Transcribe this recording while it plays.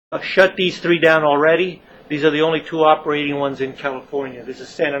shut these three down already. These are the only two operating ones in California. This is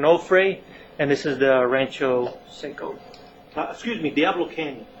San Onofre, and this is the Rancho Seco. Diablo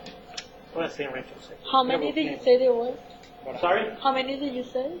Canyon. What am I saying, Rancho Seco? How many did you say there was? Sorry? How many did you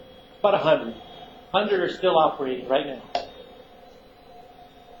say? About 100. 100 are still operating right now.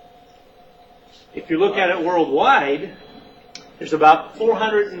 If you look at it worldwide, there's about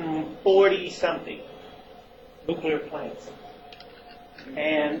 440-something nuclear plants.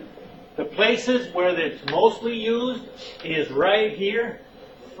 And the places where it's mostly used is right here.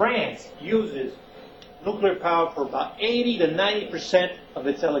 France uses nuclear power for about 80 to 90% of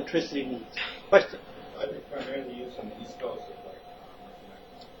its electricity needs. Question? I primarily use on the East Coast.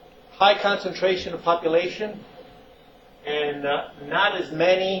 High concentration of population and not as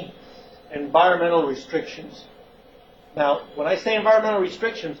many environmental restrictions. Now, when I say environmental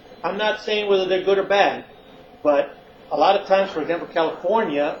restrictions, I'm not saying whether they're good or bad, but a lot of times, for example,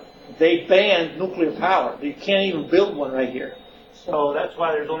 California, they banned nuclear power. You can't even build one right here. So that's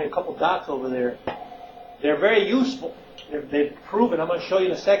why there's only a couple dots over there. They're very useful. They've proven, I'm going to show you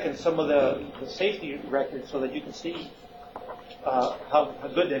in a second, some of the safety records so that you can see how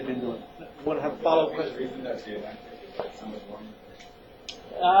good they've been doing. You want to have a follow-up question? No,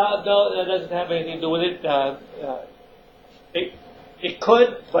 that doesn't have anything to do with it. It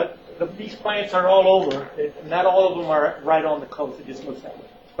could, but these plants are all over. Not all of them are right on the coast. It just looks that way.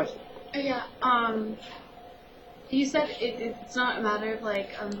 Question? Yeah. You said it's not a matter of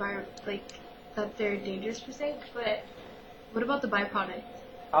like that they're dangerous per se, but what about the byproduct?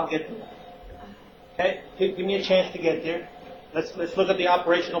 I'll get to that. Okay, give me a chance to get there. Let's look at the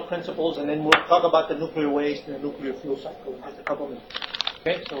operational principles, and then we'll talk about the nuclear waste and the nuclear fuel cycle in just a couple minutes.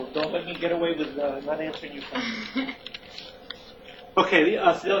 Okay, so don't let me get away with not answering your question. Okay,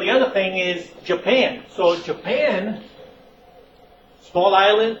 so the other thing is Japan. So Japan, small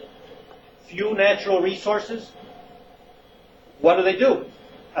island, few natural resources. What do?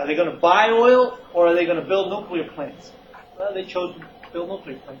 Are they going to buy oil or are they going to build nuclear plants? Well, they chose to build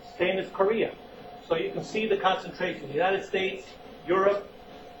nuclear plants. Same as Korea. So you can see the concentration. The United States, Europe,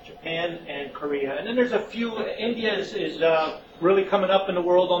 Japan, and Korea. And then there's a few. India is really coming up in the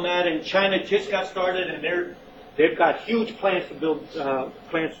world on that, and China just got started, and they've got huge plans to build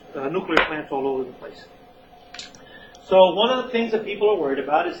nuclear plants all over the place. So one of the things that people are worried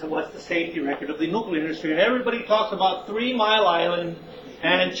about is what's the safety record of the nuclear industry. And everybody talks about 3 Mile Island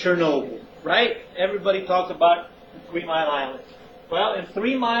and Chernobyl, right? Everybody talks about 3 Mile Island. Well, in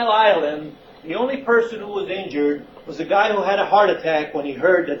 3 Mile Island, the only person who was injured was a guy who had a heart attack when he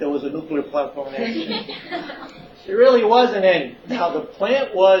heard that there was a nuclear platform accident. There really wasn't any. Now, the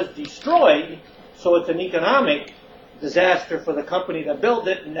plant was destroyed, so it's an economic disaster for the company that built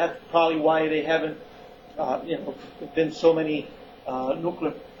it, and that's probably why they haven't, been so many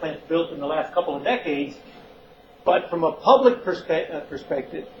nuclear plants built in the last couple of decades. But from a public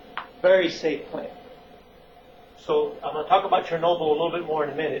perspective, very safe plant. So I'm going to talk about Chernobyl a little bit more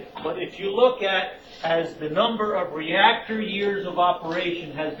in a minute. But if you look at as the number of reactor years of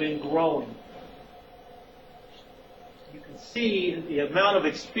operation has been growing, you can see the amount of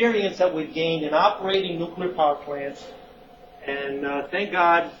experience that we've gained in operating nuclear power plants. And thank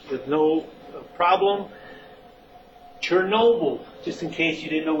God, with no problem. Chernobyl, just in case you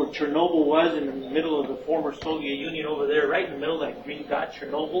didn't know where Chernobyl was, in the middle of the former Soviet Union over there, right in the middle of that green dot,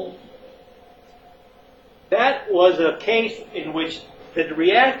 Chernobyl. That was a case in which the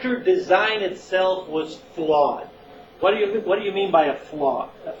reactor design itself was flawed. What do you mean by a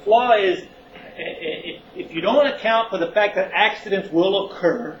flaw? A flaw is if you don't account for the fact that accidents will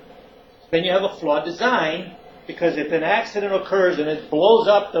occur, then you have a flawed design, because if an accident occurs and it blows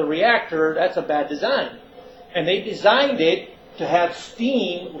up the reactor, that's a bad design. And they designed it to have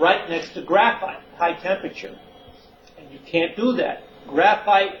steam right next to graphite, high temperature. And you can't do that.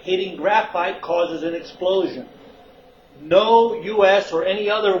 Graphite hitting graphite causes an explosion. No U.S. or any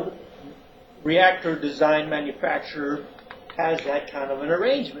other reactor design manufacturer has that kind of an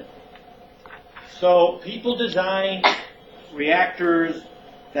arrangement. So people design reactors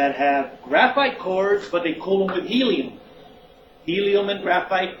that have graphite cores, but they cool them with helium. Helium and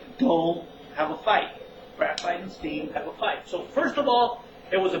graphite don't have a fight. Graphite and steam have a fight. So first of all,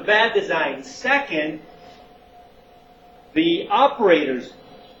 it was a bad design. Second, the operators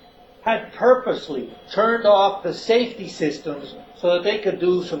had purposely turned off the safety systems so that they could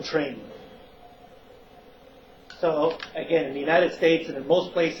do some training. So again, in the United States and in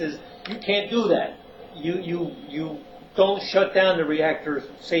most places, you can't do that. You don't shut down the reactor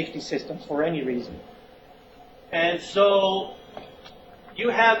safety systems for any reason. And so you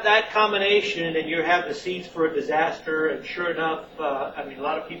have that combination and you have the seeds for a disaster, and sure enough, I mean, a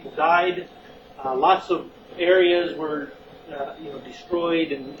lot of people died. Lots of areas were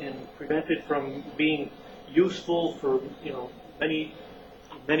destroyed and prevented from being useful for many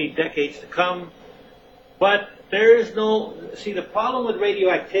decades to come. But there is no, see, the problem with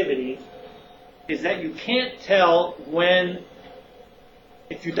radioactivity is that you can't tell when,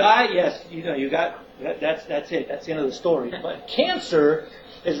 if you die, yes, you got, that's it, that's the end of the story. But cancer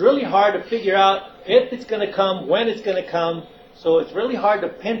is really hard to figure out if it's going to come, when it's going to come, so it's really hard to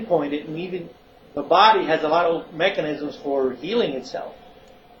pinpoint it, and even the body has a lot of mechanisms for healing itself.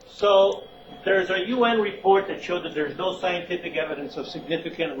 So there's a UN report that showed that there's no scientific evidence of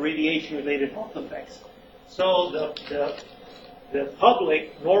significant radiation-related health effects. So the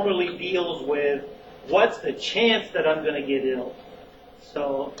public normally deals with what's the chance that I'm going to get ill.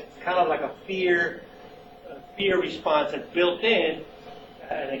 So it's kind of like a fear response that's built in.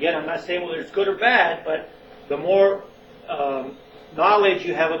 And again, I'm not saying whether it's good or bad, but the more knowledge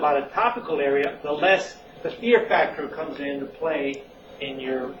you have about a topical area, the less the fear factor comes into play in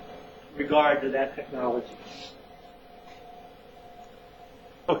your regard to that technology.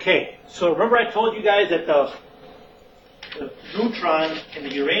 Okay, so remember I told you guys that the neutron in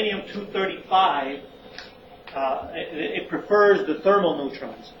the uranium-235, it prefers the thermal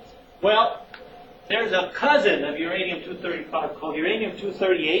neutrons. Well, there's a cousin of uranium-235 called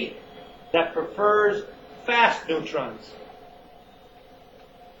uranium-238 that prefers fast neutrons.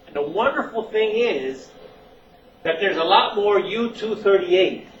 And the wonderful thing is that there's a lot more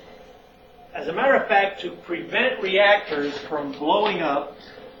U-238. As a matter of fact, to prevent reactors from blowing up,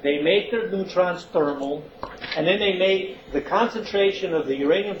 they make their neutrons thermal, and then they make the concentration of the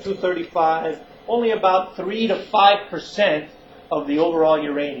uranium-235 only about 3 to 5% of the overall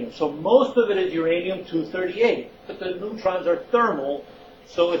uranium. So most of it is uranium-238, but the neutrons are thermal,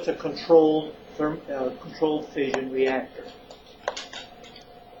 so it's a controlled fission reactor.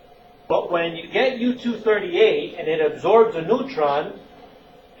 But when you get U-238 and it absorbs a neutron,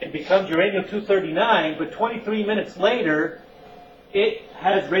 it becomes uranium-239, but 23 minutes later, it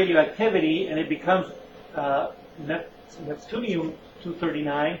has radioactivity and it becomes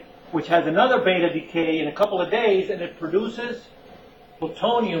neptunium-239, which has another beta decay in a couple of days, and it produces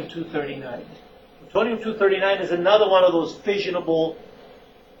plutonium-239. Plutonium-239 is another one of those fissionable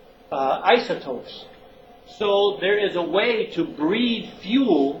isotopes. So there is a way to breed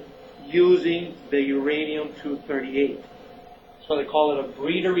fuel using the uranium-238. So they call it a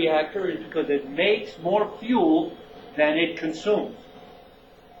breeder reactor, because it makes more fuel than it consumes.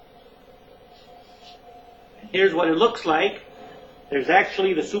 Here's what it looks like. There's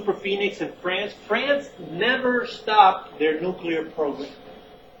actually the Super Phoenix in France. France never stopped their nuclear program.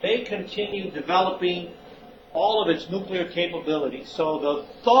 They continue developing all of its nuclear capabilities. So the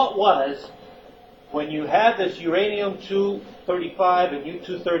thought was, when you had this uranium-235 and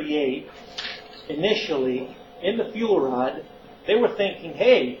U-238 initially in the fuel rod, they were thinking,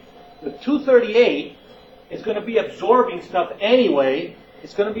 hey, the 238 is going to be absorbing stuff anyway.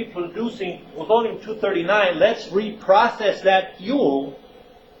 It's going to be producing plutonium-239. Let's reprocess that fuel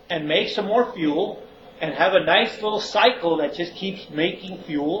and make some more fuel and have a nice little cycle that just keeps making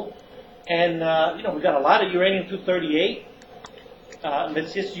fuel. And, we've got a lot of uranium-238.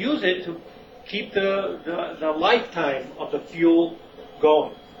 Let's just use it to keep the lifetime of the fuel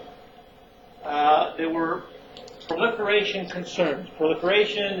going. There were proliferation concerns.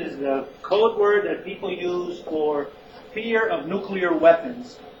 Proliferation is the code word that people use for fear of nuclear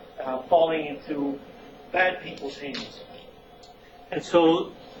weapons falling into bad people's hands. And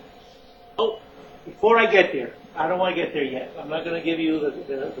so, before I get there, I don't want to get there yet. I'm not going to give you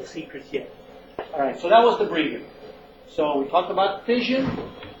the secrets yet. All right, so that was the breeder. So we talked about fission.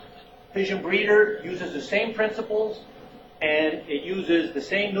 Fission breeder uses the same principles, and it uses the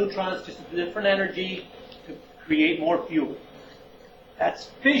same neutrons, just a different energy, to create more fuel.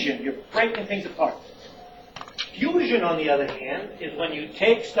 That's fission. You're breaking things apart. Fusion, on the other hand, is when you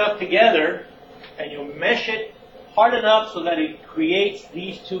take stuff together and you mesh it hard enough so that it creates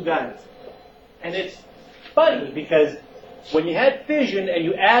these two guys. And it's funny because when you had fission and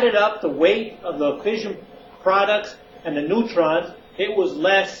you added up the weight of the fission products and the neutrons, it was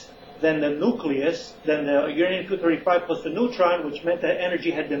less than the nucleus, than the uranium-235 plus the neutron, which meant that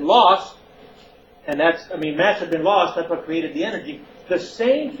energy had been lost. And mass had been lost, that's what created the energy. The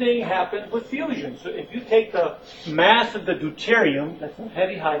same thing happens with fusion. So if you take the mass of the deuterium, that's a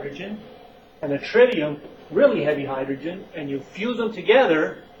heavy hydrogen, and the tritium, really heavy hydrogen, and you fuse them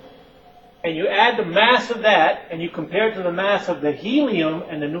together, and you add the mass of that, and you compare it to the mass of the helium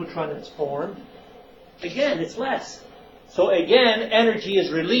and the neutron that's formed, again, it's less. So again, energy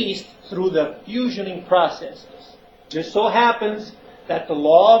is released through the fusioning processes. Just so happens that the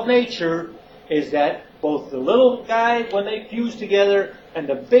law of nature is that both the little guys, when they fuse together, and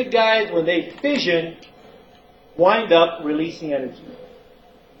the big guys, when they fission, wind up releasing energy.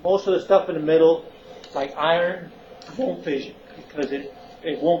 Most of the stuff in the middle, like iron, won't fission because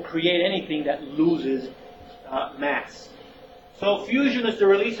it won't create anything that loses mass. So fusion is the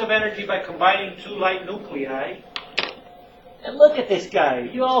release of energy by combining two light nuclei. And look at this guy.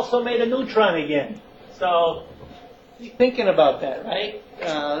 You also made a neutron again. So be thinking about that, right?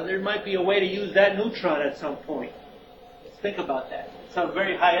 There might be a way to use that neutron at some point. Let's think about that. It's a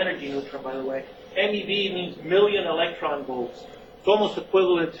very high energy neutron, by the way. MeV means million electron volts. It's almost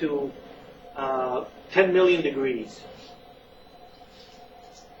equivalent to 10 million degrees.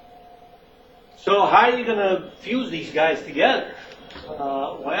 So how are you going to fuse these guys together?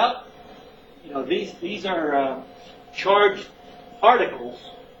 Well, you know, these are charged particles.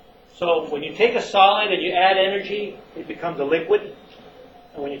 So when you take a solid and you add energy, it becomes a liquid.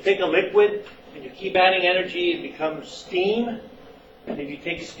 And when you take a liquid and you keep adding energy, it becomes steam. And if you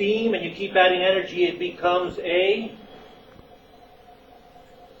take steam and you keep adding energy, it becomes a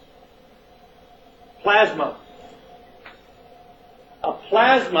plasma. A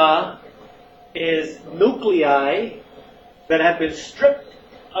plasma is nuclei that have been stripped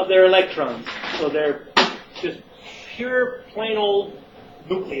of their electrons. So they're just pure, plain old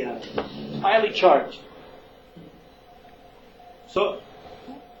nuclei, highly charged. So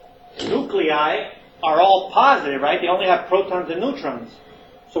nuclei are all positive, right? They only have protons and neutrons.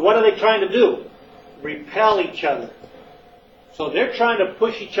 So what are they trying to do? Repel each other. So they're trying to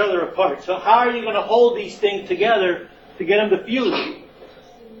push each other apart. So how are you going to hold these things together to get them to fuse?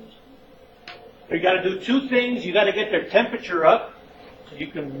 You got to do two things. You got to get their temperature up so you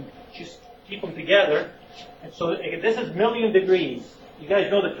can just keep them together. And so this is million degrees. You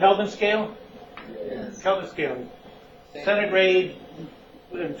guys know the Kelvin scale? Yes. Kelvin scale. Centigrade,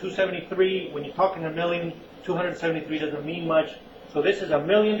 273. When you're talking a million, 273 doesn't mean much. So this is a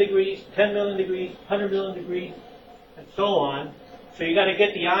million degrees, 10 million degrees, 100 million degrees, and so on. So you got to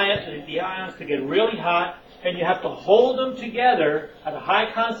get the ions to get really hot, and you have to hold them together at a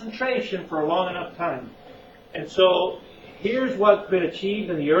high concentration for a long enough time. And so here's what's been achieved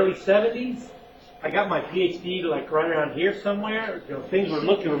in the early 70s. I got my PhD like right around here somewhere. You know, things were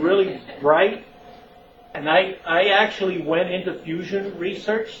looking really bright. And I actually went into fusion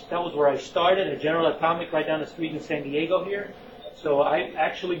research. That was where I started at General Atomic right down the street in San Diego here. So I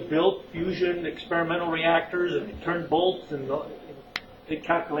actually built fusion experimental reactors and turned bolts and did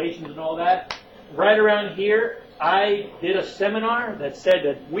calculations and all that. Right around here, I did a seminar that said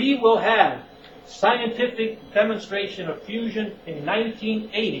that we will have scientific demonstration of fusion in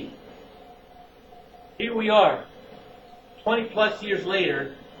 1980. Here we are, 20 plus years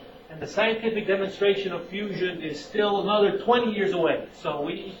later, and the scientific demonstration of fusion is still another 20 years away. So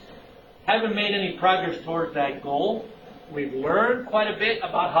we haven't made any progress towards that goal. We've learned quite a bit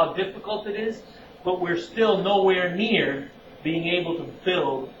about how difficult it is, but we're still nowhere near being able to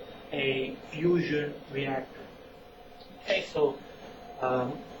build a fusion reactor. Okay, so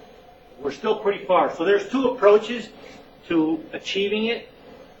we're still pretty far. So there's two approaches to achieving it.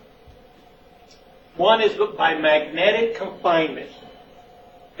 One is by magnetic confinement.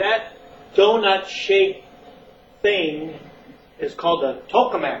 That donut-shaped thing is called a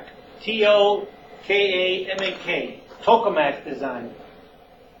tokamak. T-O-K-A-M-A-K. Tokamak design.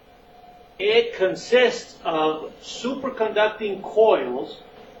 It consists of superconducting coils.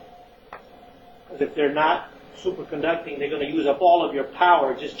 Because if they're not superconducting, they're going to use up all of your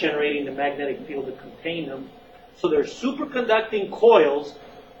power just generating the magnetic field to contain them. So they're superconducting coils.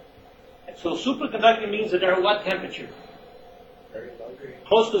 So superconducting means that they're at what temperature?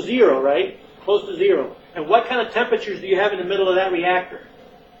 Close to zero, right? Close to zero. And what kind of temperatures do you have in the middle of that reactor?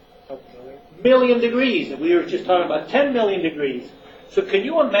 Million degrees. And we were just talking about 10 million degrees. So can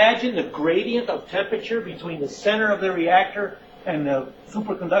you imagine the gradient of temperature between the center of the reactor and the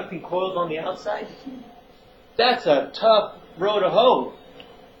superconducting coils on the outside? That's a tough row to hoe.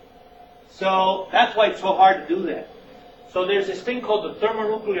 So that's why it's so hard to do that. So there's this thing called the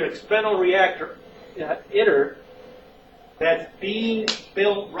thermonuclear experimental reactor, ITER, that's being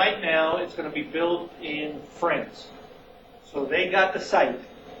built right now. It's going to be built in France. So they got the site.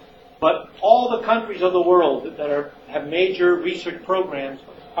 But all the countries of the world that have major research programs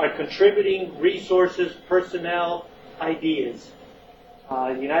are contributing resources, personnel, ideas.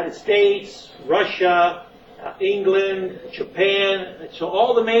 The United States, Russia, England, Japan. So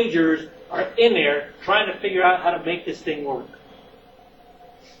all the majors are in there trying to figure out how to make this thing work.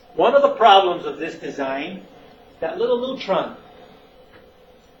 One of the problems of this design that little neutron.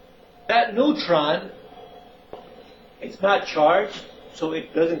 That neutron, it's not charged, so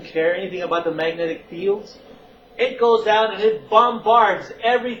it doesn't care anything about the magnetic fields. It goes out and it bombards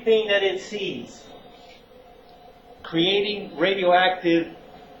everything that it sees, creating radioactive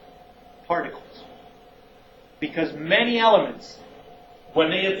particles. Because many elements, when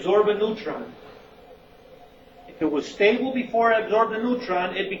they absorb a neutron, if it was stable before it absorbed the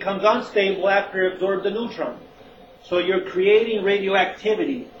neutron, it becomes unstable after it absorbs the neutron. So you're creating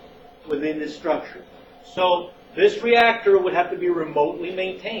radioactivity within this structure. So this reactor would have to be remotely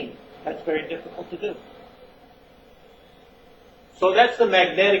maintained. That's very difficult to do. So that's the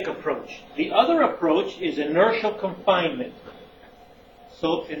magnetic approach. The other approach is inertial confinement.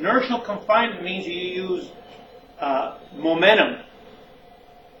 So inertial confinement means you use momentum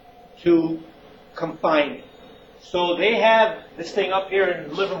to confine it. So they have this thing up here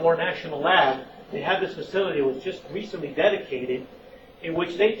in Livermore National Lab. They have this facility that was just recently dedicated, in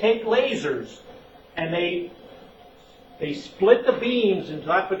which they take lasers and they split the beams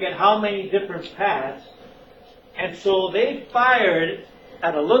into I forget how many different paths. And so they fired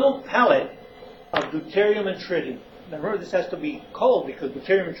at a little pellet of deuterium and tritium. Now remember, this has to be cold because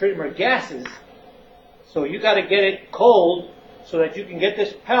deuterium and tritium are gases. So you got to get it cold so that you can get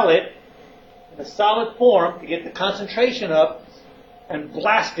this pellet in a solid form to get the concentration up and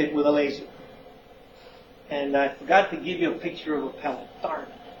blast it with a laser. And I forgot to give you a picture of a pellet. Darn.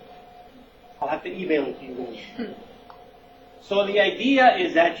 I'll have to email it to you guys. So the idea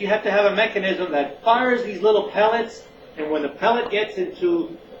is that you have to have a mechanism that fires these little pellets, and when the pellet gets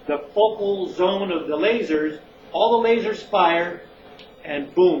into the focal zone of the lasers, all the lasers fire,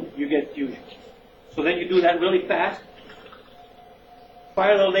 and boom, you get fusion. So then you do that really fast,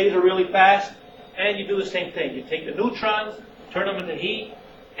 fire the laser really fast, and you do the same thing. You take the neutrons, turn them into heat,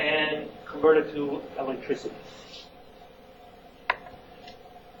 and convert it to electricity.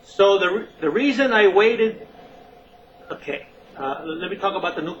 So the reason I waited, okay, let me talk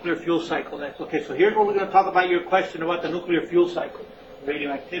about the nuclear fuel cycle next. Okay, so here's where we're going to talk about your question about the nuclear fuel cycle,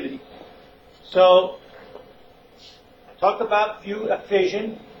 radioactivity. So, I talked about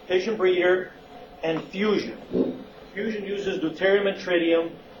fission breeder, and fusion. Fusion uses deuterium and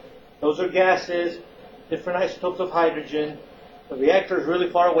tritium. Those are gases, different isotopes of hydrogen. The reactor is really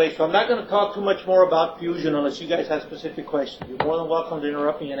far away, so I'm not going to talk too much more about fusion unless you guys have specific questions. You're more than welcome to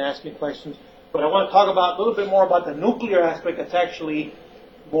interrupt me and ask me questions. But I want to talk about a little bit more about the nuclear aspect that's actually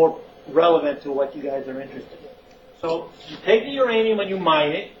more relevant to what you guys are interested in. So you take the uranium and you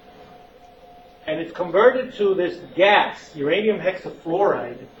mine it, and it's converted to this gas, uranium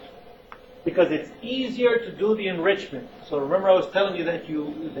hexafluoride, because it's easier to do the enrichment. So remember I was telling you that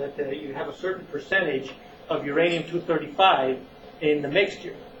you have a certain percentage of uranium-235 in the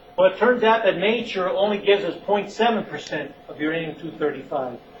mixture. Well, it turns out that nature only gives us 0.7% of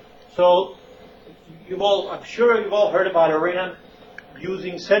uranium-235. So I'm sure you've all heard about Iran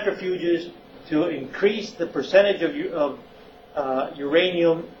using centrifuges to increase the percentage of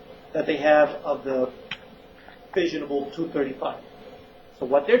uranium that they have of the fissionable 235. So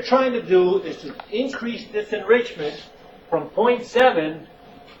what they're trying to do is to increase this enrichment from 0.7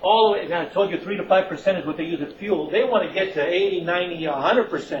 all the way, and I told you 3 to 5% is what they use as fuel. They want to get to 80, 90,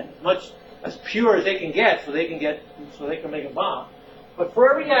 100%, much as pure as they can get, so they can make a bomb. But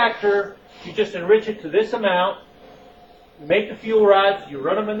for a reactor, you just enrich it to this amount, you make the fuel rods, you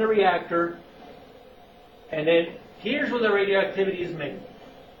run them in the reactor, and then here's where the radioactivity is made.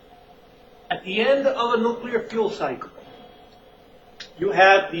 At the end of a nuclear fuel cycle, you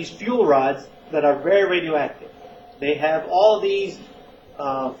have these fuel rods that are very radioactive. They have all these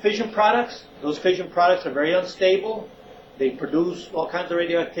fission products. Those fission products are very unstable. They produce all kinds of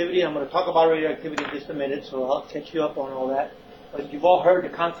radioactivity. I'm going to talk about radioactivity in just a minute, so I'll catch you up on all that. But you've all heard the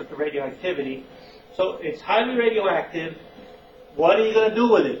concept of radioactivity. So it's highly radioactive. What are you going to do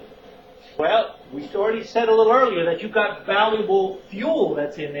with it? Well, we already said a little earlier that you've got valuable fuel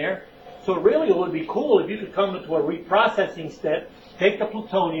that's in there. So really it would be cool if you could come to a reprocessing step, take the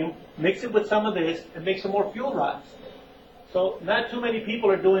plutonium, mix it with some of this, and make some more fuel rods. So not too many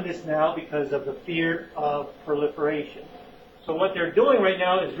people are doing this now because of the fear of proliferation. So what they're doing right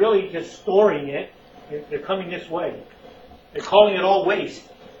now is really just storing it. They're coming this way. They're calling it all waste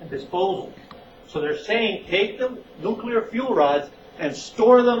and disposal. So they're saying take the nuclear fuel rods and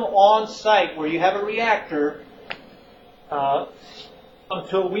store them on site where you have a reactor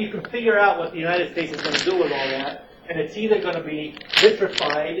until we can figure out what the United States is going to do with all that. And it's either going to be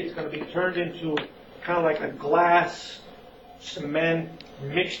vitrified, it's going to be turned into kind of like a glass cement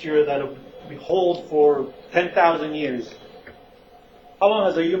mixture that will hold for 10,000 years. How long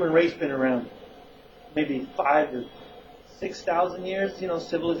has the human race been around? maybe 5,000 to 6,000 years,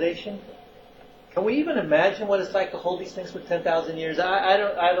 civilization. Can we even imagine what it's like to hold these things for 10,000 years? I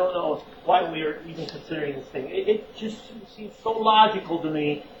don't know why we are even considering this thing. It just seems so logical to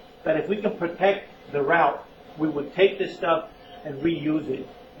me that if we can protect the route, we would take this stuff and reuse it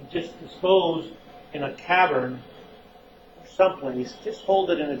and just dispose in a cavern or someplace, just hold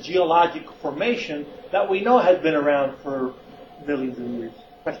it in a geological formation that we know has been around for millions of years.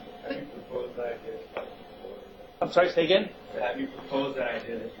 Have you proposed that idea? I'm sorry, say again? Have you proposed that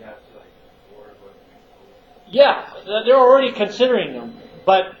idea that you have to board what Yeah, they're already considering them.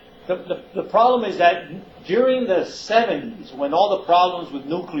 But the problem is that during the 70s, when all the problems with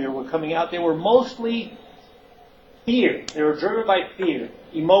nuclear were coming out, they were mostly fear. They were driven by fear,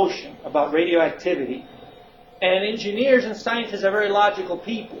 emotion about radioactivity. And engineers and scientists are very logical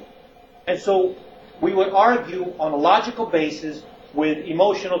people. And so we would argue on a logical basis with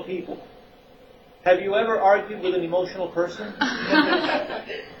emotional people. Have you ever argued with an emotional person?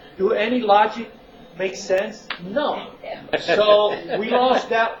 Do any logic make sense? No. So we lost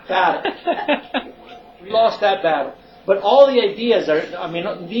that battle. But all the ideas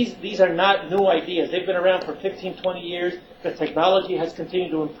these are not new ideas. They've been around for 15, 20 years. The technology has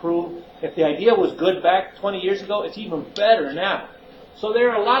continued to improve. If the idea was good back 20 years ago, it's even better now. So there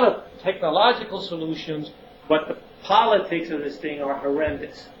are a lot of technological solutions, but the politics of this thing are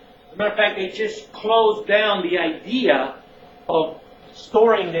horrendous. As a matter of fact, they just closed down the idea of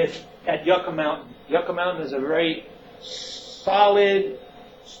storing this at Yucca Mountain. Yucca Mountain is a very solid,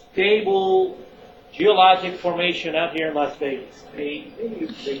 stable, geologic formation out here in Las Vegas. They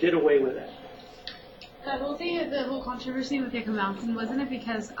did away with that. The whole thing, the whole controversy with Yucca Mountain, wasn't it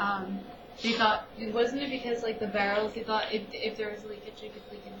because the barrels, they thought if there was a leakage, it could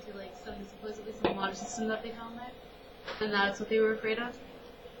leak into supposedly some water system that they found there? And that's what they were afraid of?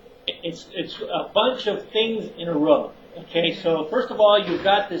 It's a bunch of things in a row. Okay, so first of all, you've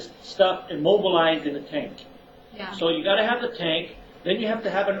got this stuff immobilized in a tank. Yeah. So you got to have the tank. Then you have to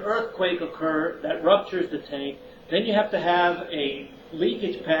have an earthquake occur that ruptures the tank. Then you have to have a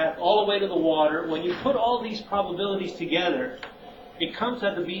leakage path all the way to the water. When you put all these probabilities together, it comes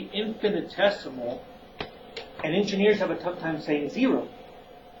out to be infinitesimal. And engineers have a tough time saying zero.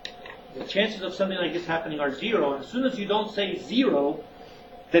 The chances of something like this happening are zero. And as soon as you don't say zero,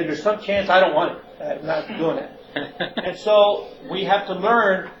 then there's some chance I don't want it. I'm not doing it. And so we have to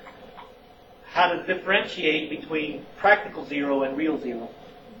learn how to differentiate between practical zero and real zero.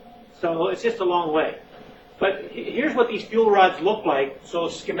 So it's just a long way. But here's what these fuel rods look like. So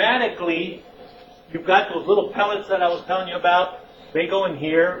schematically, you've got those little pellets that I was telling you about. They go in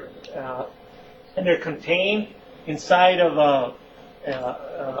here, and they're contained inside of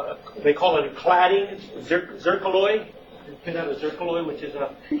they call it a cladding, zircaloy. It's made out of zircaloy, which is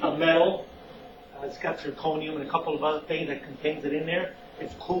a metal. It's got zirconium and a couple of other things that contains it in there.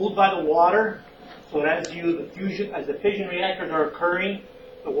 It's cooled by the water, so that as the fission reactors are occurring,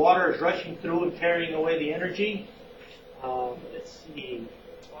 the water is rushing through and carrying away the energy. Let's see,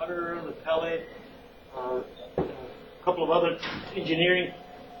 water, the pellet, a couple of other engineering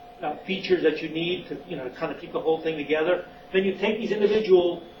features that you need to kind of keep the whole thing together. Then you take these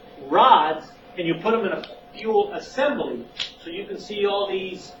individual rods and you put them in a fuel assembly. So you can see all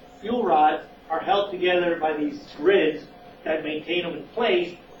these fuel rods are held together by these grids that maintain them in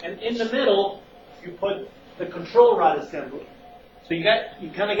place. And in the middle, you put the control rod assembly. So you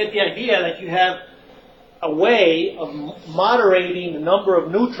kind of get the idea that you have a way of moderating the number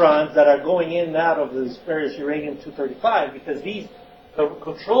of neutrons that are going in and out of this various uranium-235, because the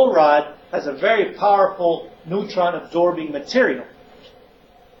control rod has a very powerful neutron-absorbing material.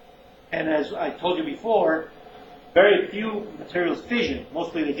 And as I told you before, very few materials fission.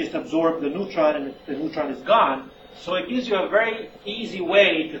 Mostly they just absorb the neutron and the neutron is gone. So it gives you a very easy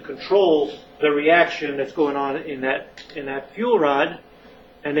way to control the reaction that's going on in that fuel rod.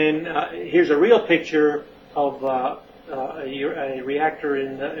 And then here's a real picture of a reactor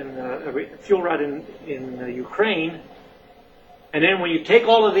a fuel rod in Ukraine. And then when you take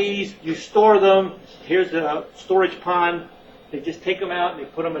all of these, you store them. Here's a storage pond. They just take them out and they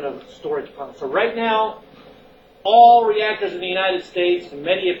put them in a storage pond. So right now, all reactors in the United States and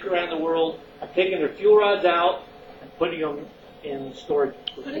many around the world are taking their fuel rods out and putting them in storage.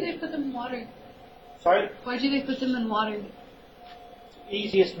 Why do they put them in water? Sorry? Why do they put them in water?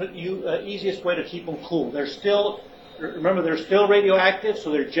 Easiest way to keep them cool. They're still radioactive,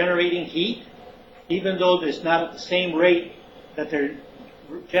 so they're generating heat, even though it's not at the same rate that they're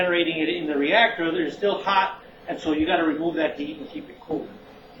generating it in the reactor. They're still hot, and so you got to remove that heat and keep it cool.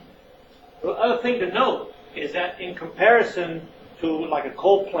 The other thing to note is that in comparison to like a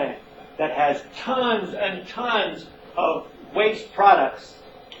coal plant that has tons and tons of waste products,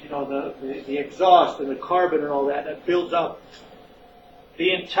 you know, the exhaust and the carbon and all that builds up.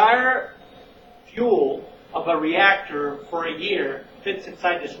 The entire fuel of a reactor for a year fits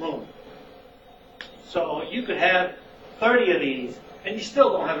inside this room. So you could have 30 of these, and you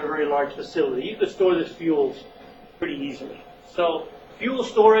still don't have a very large facility. You could store this fuel pretty easily. So fuel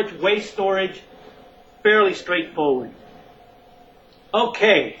storage, waste storage, fairly straightforward.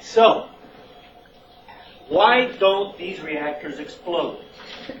 Okay, so why don't these reactors explode?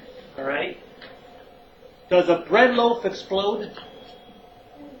 All right? Does a bread loaf explode?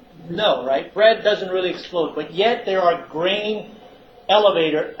 No, right? Bread doesn't really explode, but yet there are grain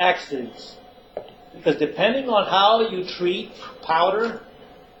elevator accidents. Because depending on how you treat powder,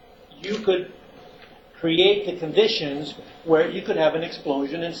 you could create the conditions where you could have an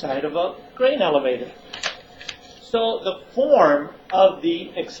explosion inside of a grain elevator. So the form of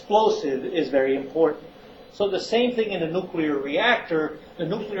the explosive is very important. So the same thing in a nuclear reactor. The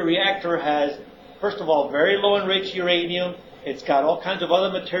nuclear reactor has, first of all, very low enriched uranium. It's got all kinds of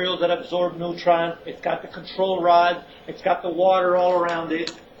other materials that absorb neutrons. It's got the control rod. It's got the water all around it.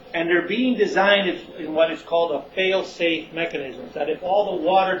 And they're being designed in what is called a fail-safe mechanism, that if all the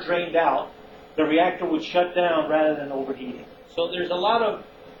water drained out, the reactor would shut down rather than overheating. So there's a lot of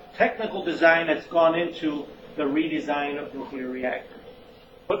technical design that's gone into the redesign of nuclear reactors.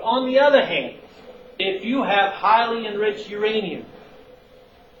 But on the other hand, if you have highly enriched uranium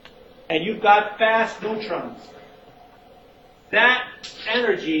and you've got fast neutrons, that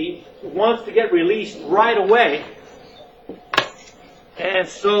energy wants to get released right away. And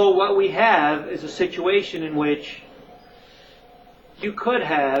so what we have is a situation in which you could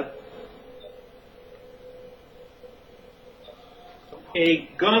have a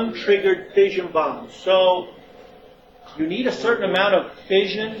gun-triggered fission bomb. So you need a certain amount of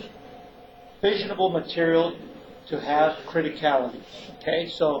fissionable material to have criticality. Okay,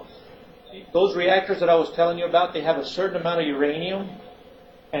 so those reactors that I was telling you about, they have a certain amount of uranium,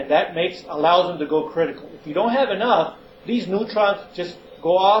 and that allows them to go critical. If you don't have enough, these neutrons just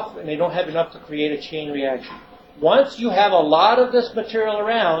go off, and they don't have enough to create a chain reaction. Once you have a lot of this material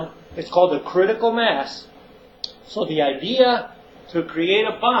around, it's called a critical mass. So the idea to create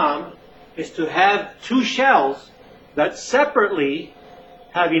a bomb is to have two shells that separately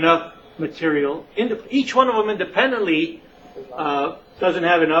have enough material. Each one of them independently doesn't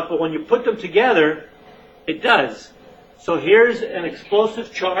have enough, but when you put them together, it does. So here's an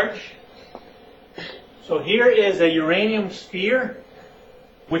explosive charge. So here is a uranium sphere,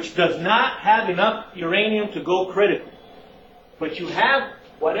 which does not have enough uranium to go critical. But you have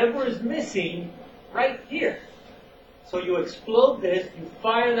whatever is missing right here. So you explode this, you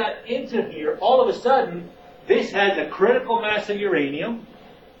fire that into here, all of a sudden, this has a critical mass of uranium,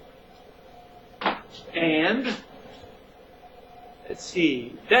 and let's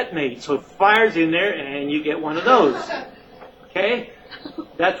see, detonate. So it fires in there, and you get one of those. Okay?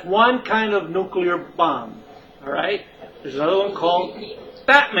 That's one kind of nuclear bomb. All right? There's another one called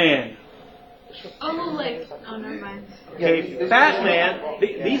Batman. Oh, never mind. Okay, Batman.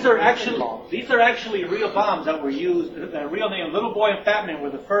 These are actually real bombs that were used. The real name, Little Boy and Batman,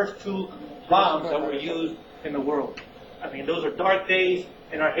 were the first two bombs that were used in the world. I mean, those are dark days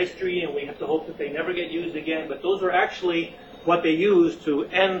in our history, and we have to hope that they never get used again. But those are actually what they used to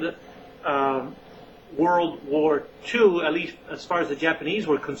end World War II, at least as far as the Japanese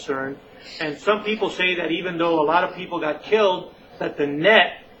were concerned. And some people say that even though a lot of people got killed, that the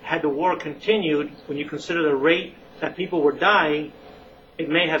net, had the war continued, when you consider the rate that people were dying, it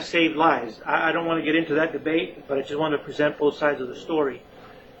may have saved lives. I don't want to get into that debate, but I just want to present both sides of the story.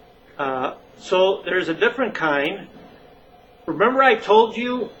 So there's a different kind. Remember I told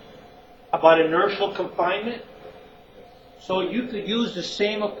you about inertial confinement? So you could use the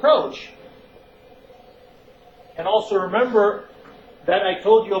same approach. And also remember that I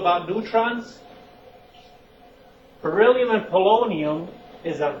told you about neutrons? Beryllium and polonium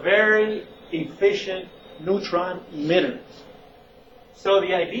is a very efficient neutron emitter. So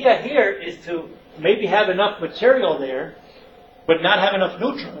the idea here is to maybe have enough material there, but not have enough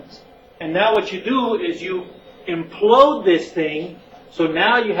neutrons. And now what you do is you implode this thing, so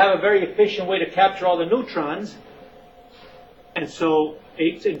now you have a very efficient way to capture all the neutrons. And so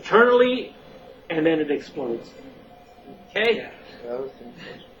it's internally, and then it explodes. Okay?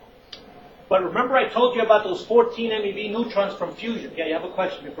 But remember I told you about those 14 MeV neutrons from fusion. Yeah, you have a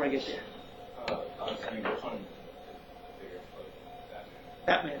question before I get there. I was saying, which one is bigger?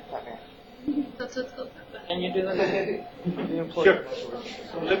 Batman. That's what's called. And you do that? Sure.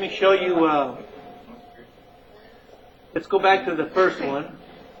 So let me show you. Let's go back to the first one.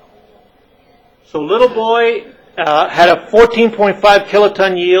 So little boy had a 14.5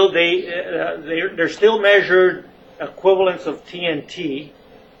 kiloton yield. They're still measured equivalents of TNT,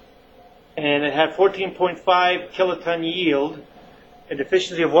 and it had 14.5 kiloton yield, an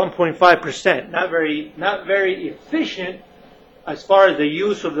efficiency of 1.5%. Not very efficient as far as the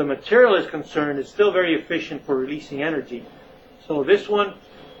use of the material is concerned. It's still very efficient for releasing energy. So this one,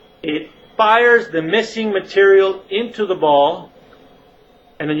 it fires the missing material into the ball,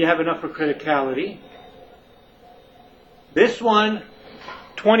 and then you have enough for criticality. This one,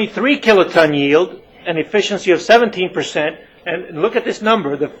 23 kiloton yield, an efficiency of 17%. And look at this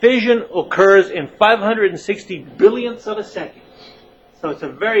number. The fission occurs in 560 billionths of a second. So it's a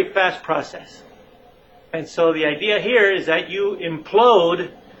very fast process. And so the idea here is that you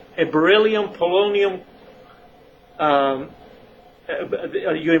implode a beryllium polonium,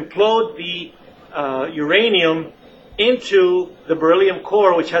 you implode the uranium into the beryllium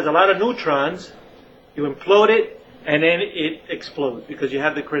core, which has a lot of neutrons. You implode it, and then it explodes because you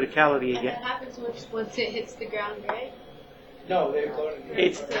have the criticality And again. that happens once it hits the ground, right? No, they floated.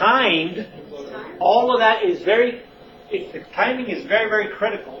 It's timed. Time? All of that is the timing is very, very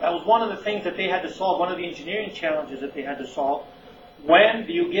critical. That was one of the things that they had to solve, one of the engineering challenges that they had to solve. When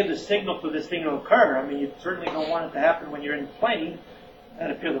do you give the signal for this thing to occur? I mean, you certainly don't want it to happen when you're in the plane,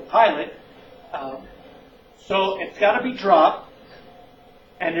 and if you're the pilot. So it's got to be dropped,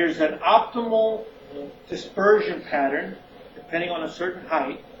 and there's an optimal dispersion pattern depending on a certain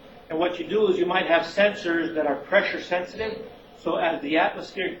height. And what you do is you might have sensors that are pressure sensitive. So as the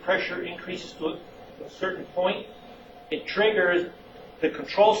atmospheric pressure increases to a certain point, it triggers the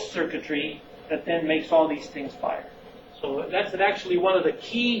control circuitry that then makes all these things fire. So that's actually one of the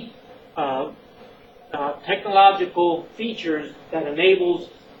key technological features that enables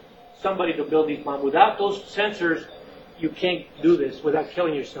somebody to build these bombs. Without those sensors, you can't do this without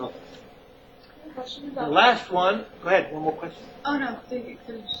killing yourself. Question The about. last one, go ahead, one more question. Oh no, finish.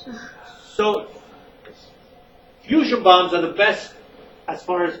 So, fusion bombs are the best as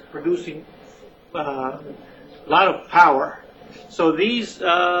far as producing a lot of power. So these,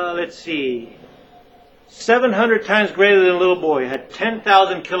 let's see, 700 times greater than a little boy, had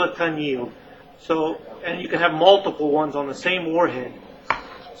 10,000 kiloton yield. So, and you can have multiple ones on the same warhead.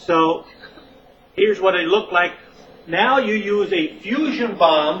 So, here's what it looked like. Now you use a fusion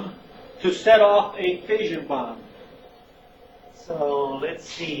bomb to set off a fission bomb. So, let's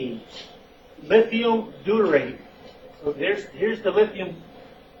see. Lithium deuterate. So here's the lithium,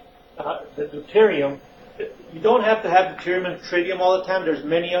 the deuterium. You don't have to have deuterium and tritium all the time. There's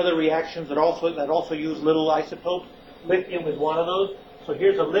many other reactions that also use little isotopes. Lithium is one of those. So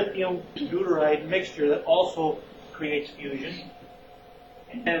here's a lithium deuteride mixture that also creates fusion.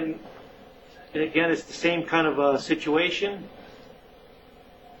 And again, it's the same kind of situation.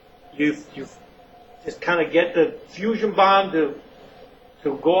 You just kind of get the fusion bomb to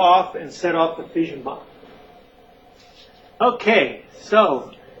go off and set off the fission bomb. Okay,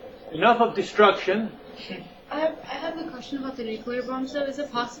 so enough of destruction. I have a question about the nuclear bombs though. Is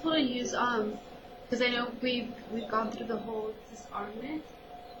it possible to use because I know we've gone through the whole disarmament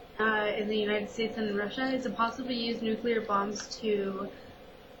in the United States and in Russia. Is it possible to use nuclear bombs to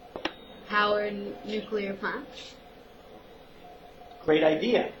power nuclear plants? Great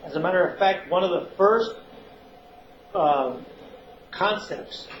idea. As a matter of fact, one of the first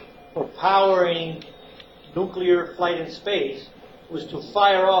concepts for powering nuclear flight in space was to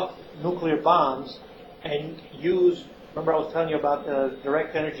fire off nuclear bombs and use, remember I was telling you about the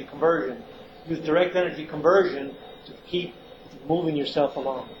direct energy conversion, use direct energy conversion to keep moving yourself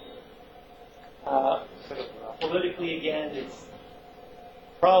along. Politically, again, it's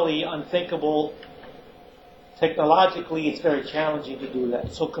probably unthinkable. Technologically, it's very challenging to do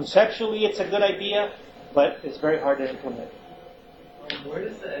that. So conceptually, it's a good idea, but it's very hard to implement. Where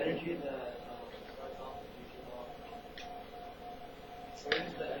does the energy that starts off the fusion bomb? Where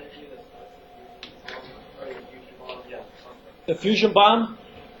does the energy that starts the fusion bomb? Yeah. The fusion bomb,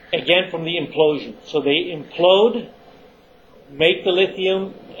 again, from the implosion. So they implode, make the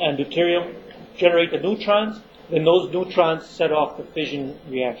lithium and deuterium, generate the neutrons, then those neutrons set off the fission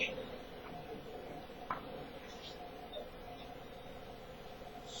reaction.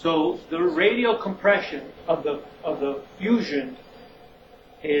 So the radial compression of the fusion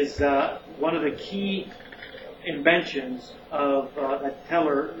is one of the key inventions of that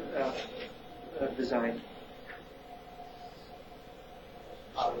Teller designed.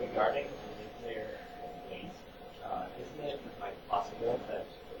 Regarding nuclear waste, isn't it possible that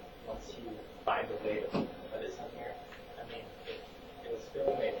once you find a way to put this in here, I mean, it was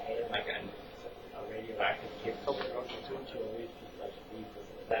still maintained like a radioactive gift to a waste, like,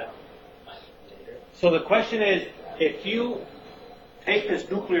 that So the question is, if you take this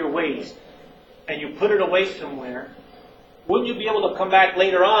nuclear waste and you put it away somewhere, wouldn't you be able to come back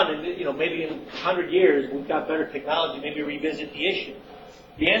later on and, maybe in 100 years, we've got better technology, maybe revisit the issue?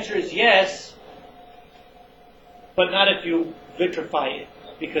 The answer is yes, but not if you vitrify it,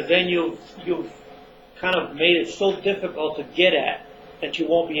 because then you've kind of made it so difficult to get at that you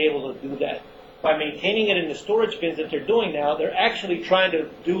won't be able to do that. By maintaining it in the storage bins that they're doing now, they're actually trying to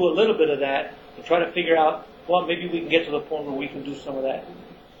do a little bit of that to try to figure out, well, maybe we can get to the point where we can do some of that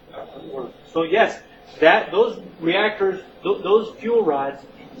work. So yes, those reactors, those fuel rods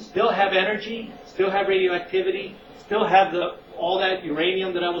still have energy, still have radioactivity, still have all that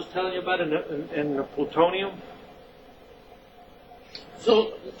uranium that I was telling you about and the plutonium.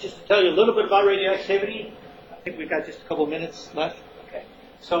 So just to tell you a little bit about radioactivity, I think we've got just a couple minutes left. Okay.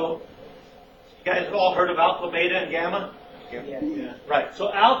 So you guys have all heard of alpha, beta, and gamma? Yeah. Right.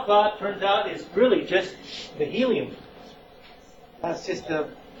 So alpha, turns out, is really just the helium. That's just a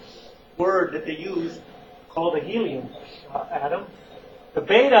word that they use called a helium atom. The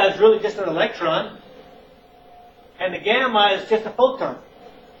beta is really just an electron. And the gamma is just a photon.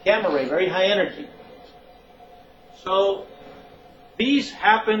 Gamma ray, very high energy. So these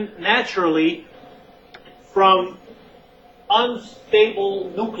happen naturally from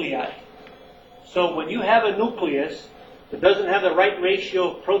unstable nuclei. So when you have a nucleus that doesn't have the right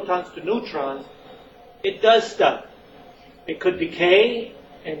ratio of protons to neutrons, it does stuff. It could decay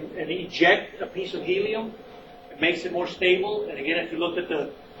and eject a piece of helium. It makes it more stable. And again, if you looked at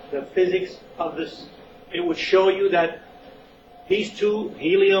the physics of this, it would show you that these two,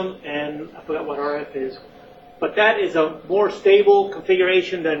 helium and I forgot what RF is, but that is a more stable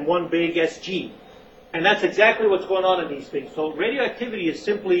configuration than one big SG. And that's exactly what's going on in these things. So radioactivity is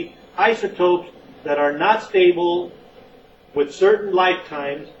simply isotopes that are not stable with certain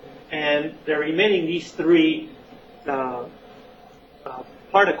lifetimes, and they're emitting these three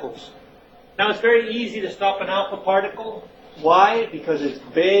particles. Now it's very easy to stop an alpha particle. Why? Because it's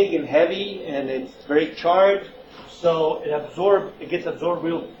big and heavy and it's very charged, so it gets absorbed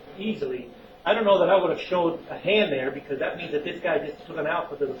real easily. I don't know that I would have showed a hand there, because that means that this guy just took an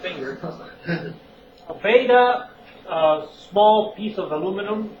alpha to the finger. A beta, a small piece of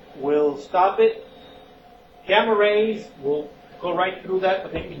aluminum will stop it. Gamma rays will go right through that,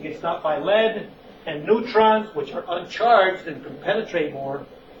 but they can get stopped by lead. And neutrons, which are uncharged and can penetrate more,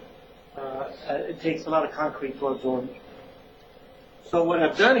 it takes a lot of concrete to absorb. So what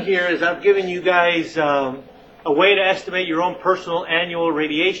I've done here is I've given you guys a way to estimate your own personal annual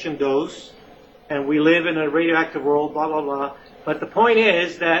radiation dose. And we live in a radioactive world, blah, blah, blah. But the point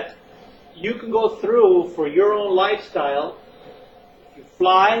is that you can go through for your own lifestyle. If you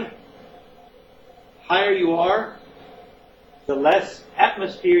fly, higher you are, the less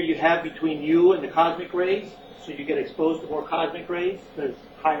atmosphere you have between you and the cosmic rays. So you get exposed to more cosmic rays. There's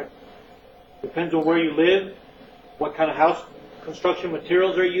higher. Depends on where you live, what kind of house construction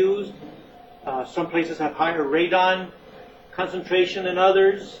materials are used. Some places have higher radon concentration than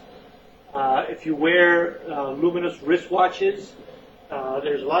others. If you wear luminous wristwatches,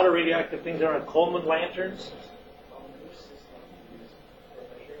 there's a lot of radioactive things that are on Coleman lanterns.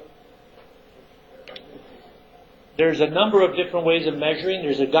 There's a number of different ways of measuring.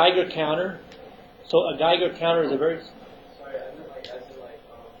 There's a Geiger counter. So a Geiger counter is a very... Sorry, I meant like, as in like,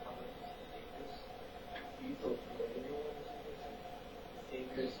 how much acres? Do you go for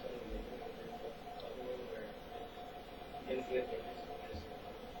acres,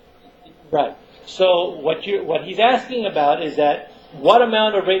 Right. So what he's asking about is that what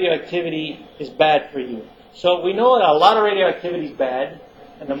amount of radioactivity is bad for you. So we know that a lot of radioactivity is bad,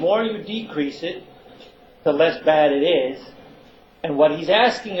 and the more you decrease it, the less bad it is. And what he's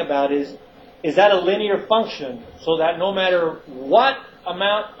asking about is that a linear function, so that no matter what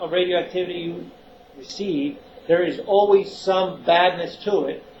amount of radioactivity you receive, there is always some badness to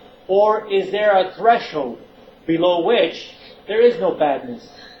it? Or is there a threshold below which there is no badness?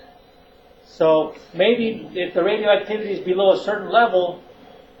 So maybe if the radioactivity is below a certain level,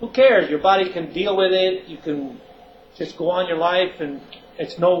 who cares? Your body can deal with it. You can just go on your life, and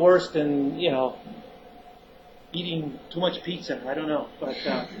it's no worse than, eating too much pizza. I don't know. But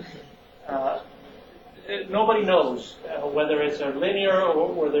nobody knows whether it's a linear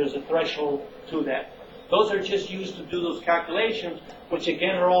or there's a threshold to that. Those are just used to do those calculations, which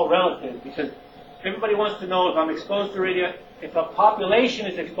again are all relative, because everybody wants to know if I'm exposed to if a population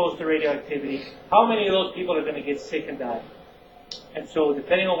is exposed to radioactivity, how many of those people are going to get sick and die? And so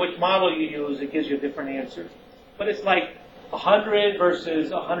depending on which model you use, it gives you a different answer. But it's like 100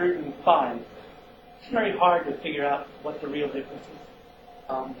 versus 105. It's very hard to figure out what the real difference is.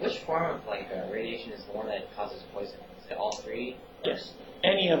 Which form of radiation is the one that causes poison? Is it all three? Yes,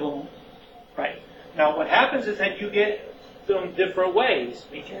 any of them. Right. Now, what happens is that you get them different ways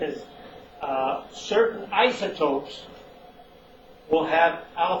because certain isotopes will have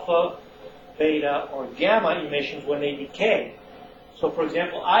alpha, beta, or gamma emissions when they decay. So, for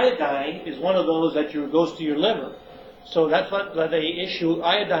example, iodine is one of those that goes to your liver. So that's what they issue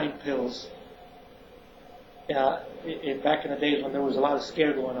iodine pills. Back in the days when there was a lot of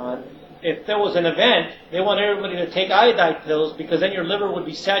scare going on. If there was an event, they want everybody to take iodine pills because then your liver would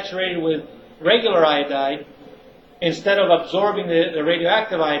be saturated with regular iodine instead of absorbing the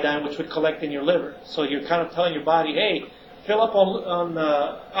radioactive iodine, which would collect in your liver. So you're kind of telling your body, hey, fill up on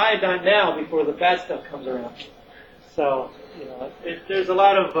iodine now before the bad stuff comes around. So there's a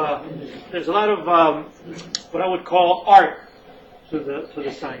lot of what I would call art to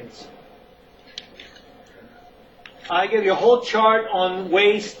the science. I give you a whole chart on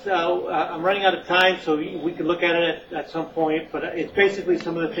waste. I'm running out of time, so we can look at it at some point, but it's basically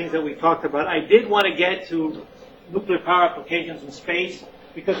some of the things that we talked about. I did want to get to nuclear power applications in space,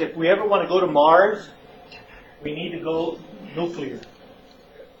 because if we ever want to go to Mars, we need to go nuclear.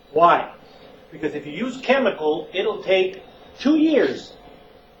 Why? Because if you use chemical, it'll take 2 years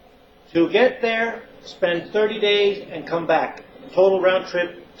to get there, spend 30 days, and come back. Total round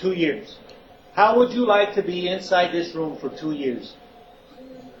trip, 2 years. How would you like to be inside this room for 2 years?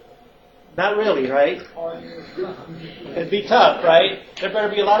 Not really, right? It'd be tough, right? There better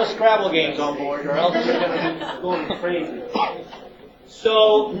be a lot of Scrabble games on board, or else you're going to be going crazy.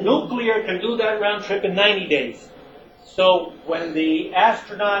 So nuclear can do that round trip in 90 days. So when the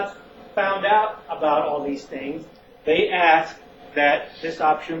astronauts found out about all these things, they asked that this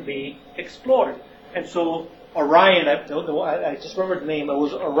option be explored. And so Orion, I just remembered the name, it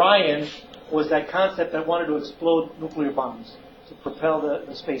was Orion, was that concept that wanted to explode nuclear bombs to propel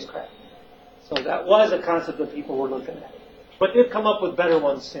the spacecraft. So that was a concept that people were looking at. But they've come up with better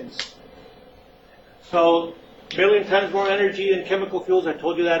ones since. So, a billion times more energy than chemical fuels, I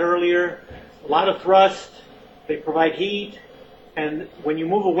told you that earlier. A lot of thrust, they provide heat, and when you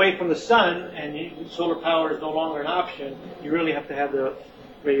move away from the sun and solar power is no longer an option, you really have to have the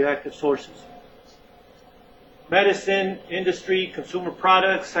radioactive sources. Medicine, industry, consumer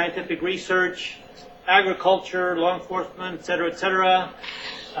products, scientific research, agriculture, law enforcement, etc., etc.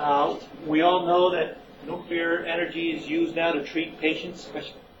 We all know that nuclear energy is used now to treat patients.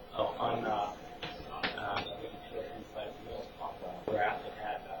 On the graph that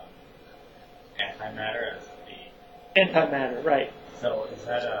had antimatter as the... Antimatter, right. So is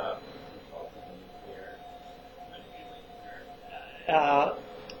that a result of the nuclear?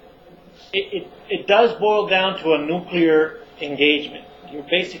 It does boil down to a nuclear engagement. You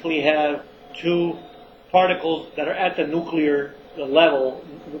basically have two particles that are at the nuclear level,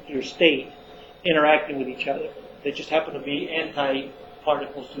 nuclear state, interacting with each other. They just happen to be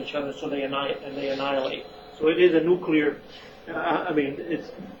anti-particles to each other, so they annihilate. So it is a nuclear.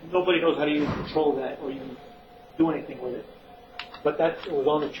 Nobody knows how to control that or even do anything with it. But that was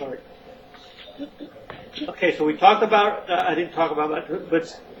on the chart. Okay, so we talked about. I didn't talk about that,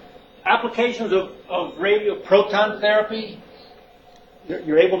 but applications of radio proton therapy.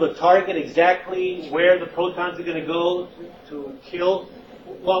 You're able to target exactly where the protons are going to go to kill.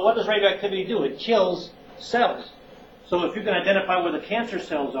 Well, what does radioactivity do? It kills cells. So if you can identify where the cancer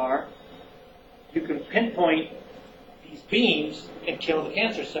cells are, you can pinpoint these beams and kill the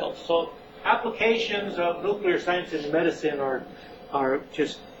cancer cells. So applications of nuclear science in medicine are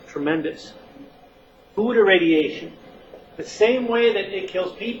just tremendous. Food irradiation. The same way that it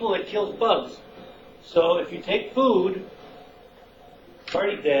kills people, it kills bugs. So if you take food, it's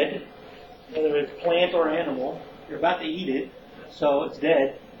already dead, whether it's plant or animal, you're about to eat it, so it's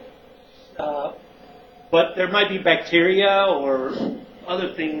dead. But there might be bacteria or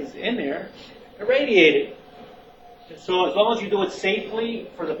other things in there, irradiated. So as long as you do it safely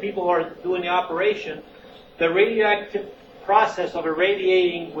for the people who are doing the operation, the radioactive process of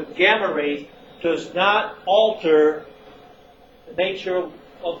irradiating with gamma rays does not alter the nature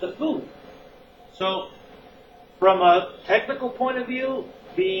of the food. So from a technical point of view,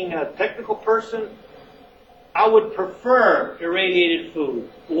 being a technical person, I would prefer irradiated food.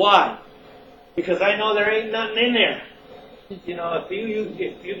 Why? Because I know there ain't nothing in there. You know, if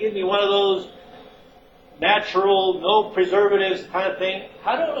you give me one of those natural, no preservatives kind of thing,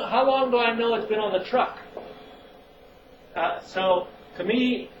 how long do I know it's been on the truck? So, to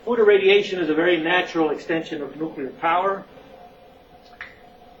me, food irradiation is a very natural extension of nuclear power.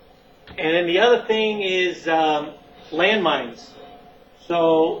 And then the other thing is landmines.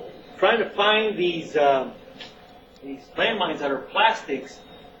 So, trying to find these these landmines that are plastics,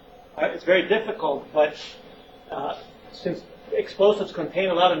 it's very difficult. But since explosives contain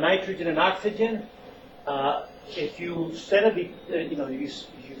a lot of nitrogen and oxygen, if you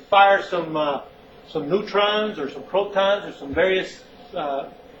you fire some neutrons or some protons or some various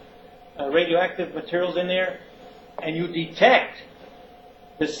radioactive materials in there, and you detect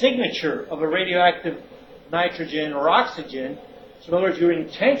the signature of a radioactive nitrogen or oxygen, so in other words, you're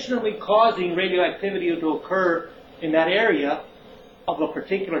intentionally causing radioactivity to occur in that area of a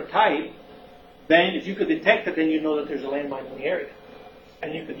particular type, then if you could detect it, then you know that there's a landmine in the area.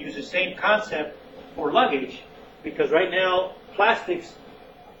 And you could use the same concept for luggage, because right now, plastics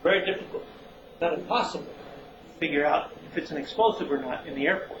are very difficult, not impossible, to figure out if it's an explosive or not in the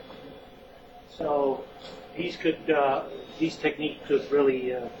airport. So these techniques could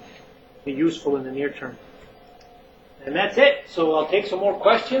really be useful in the near term. And that's it. So I'll take some more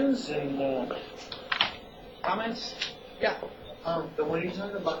questions and comments. Yeah. When you're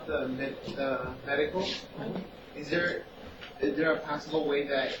talking about the medical, is there a possible way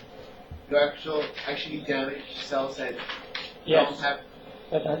that you actually damage cells that don't have?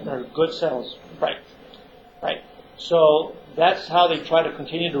 That are good cells. Right. Right. So that's how they try to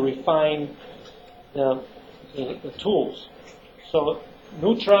continue to refine the tools. So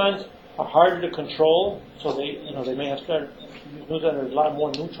neutrons are harder to control. So they may have started using a lot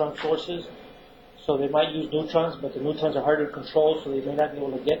more neutron sources. So they might use neutrons, but the neutrons are harder to control, so they may not be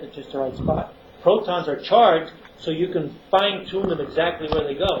able to get to just the right spot. Protons are charged, so you can fine-tune them exactly where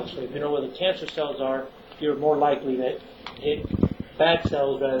they go. So if you know where the cancer cells are, you're more likely to hit bad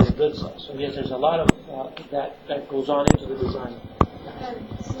cells rather than good cells. So yes, there's a lot of that goes on into the design.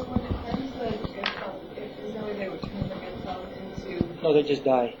 So when it comes to good cells, there's no way they would turn the good cells into... No, they just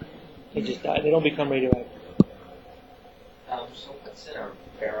die. They just die. They don't become radioactive. So what's in a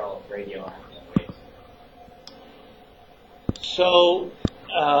barrel of radioactive waste? So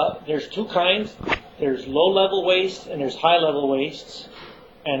there's two kinds. There's low-level waste and there's high-level wastes.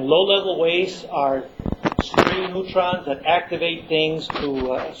 And low-level wastes are stray neutrons that activate things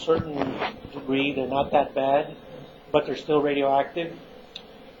to a certain degree. They're not that bad, but they're still radioactive.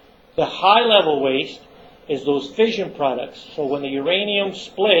 The high-level waste is those fission products. So when the uranium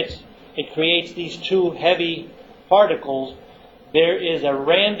splits, it creates these two heavy particles. There is a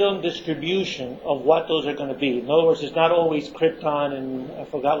random distribution of what those are going to be. In other words, it's not always krypton and I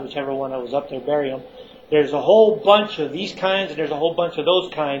forgot whichever one that was up there, barium. There's a whole bunch of these kinds and there's a whole bunch of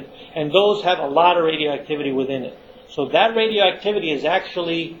those kinds, and those have a lot of radioactivity within it. So that radioactivity is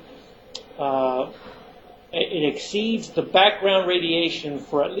actually, it exceeds the background radiation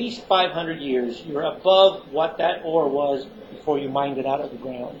for at least 500 years. You're above what that ore was before you mined it out of the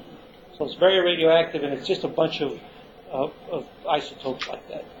ground. So it's very radioactive, and it's just a bunch of isotopes like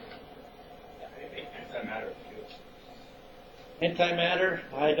that. Antimatter. Antimatter?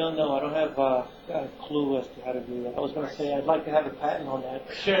 I don't know. I don't have a clue as to how to do that. I was going to say I'd like to have a patent on that.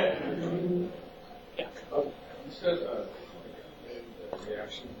 Sure. Yeah. You said the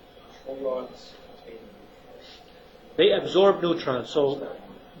reaction holons contain neutrons. They absorb neutrons. So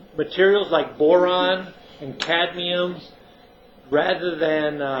materials like boron and cadmium, rather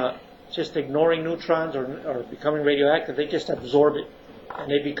than just ignoring neutrons or becoming radioactive, they just absorb it. And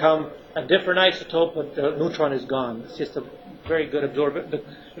they become a different isotope, but the neutron is gone. It's just a very good absorbent.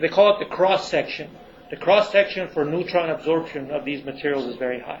 They call it the cross-section. The cross-section for neutron absorption of these materials is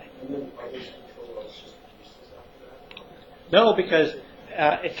very high. And then are these control just pieces after that? No, because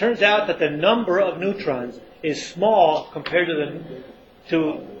it turns out that the number of neutrons is small compared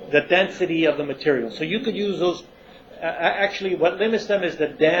to the density of the material. So you could use those. Actually, what limits them is the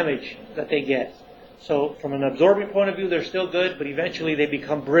damage that they get. So from an absorbing point of view, they're still good, but eventually they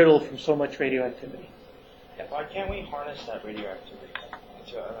become brittle from so much radioactivity. Yeah, why can't we harness that radioactivity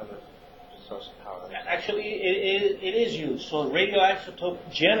into another source of power? Actually, it is used. So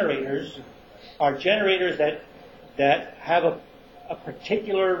radioisotope generators are generators that have a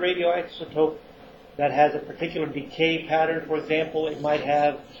particular radioisotope that has a particular decay pattern. For example, it might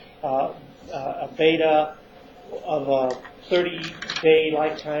have a beta of a 30-day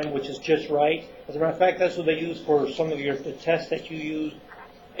lifetime, which is just right. As a matter of fact, that's what they use for some of the tests that you use.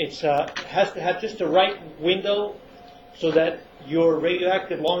 It has to have just the right window so that you're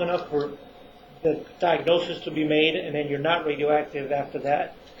radioactive long enough for the diagnosis to be made, and then you're not radioactive after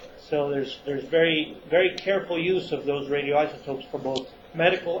that. So there's very, very careful use of those radioisotopes for both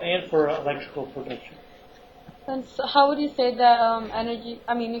medical and for electrical production. And so how would you say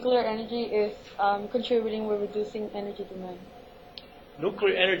that nuclear energy is contributing with reducing energy demand?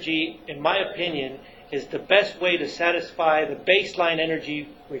 Nuclear energy, in my opinion, is the best way to satisfy the baseline energy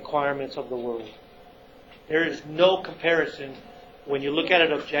requirements of the world. There is no comparison when you look at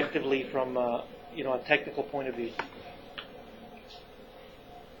it objectively from a technical point of view.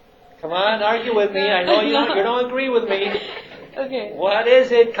 Come on, argue with me. I know you don't agree with me. Okay. What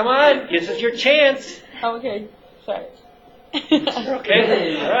is it? Come on, this is your chance. Okay. Sorry.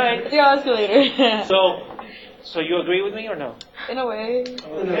 Okay, all right. See I'll ask you later. So you agree with me or no? In a way.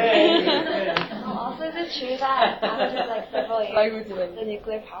 Okay. Also, is it true that after like several years, I agree with you. the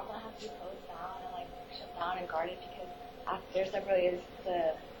nuclear power plant has to be closed down and like shut down and guarded because after several years,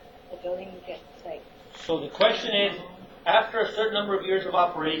 the building gets like. So the question is, after a certain number of years of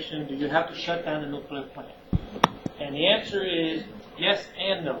operation, do you have to shut down the nuclear plant? And the answer is yes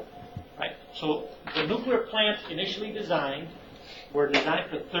and no. Right? So the nuclear plants initially designed were designed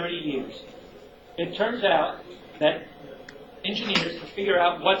for 30 years. It turns out that engineers can figure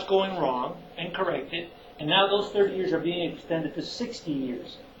out what's going wrong and correct it, and now those 30 years are being extended to 60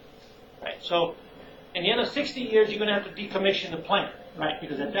 years. Right? So in the end of 60 years, you're going to have to decommission the plant, right?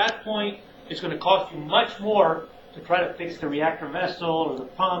 Because at that point, it's going to cost you much more to try to fix the reactor vessel or the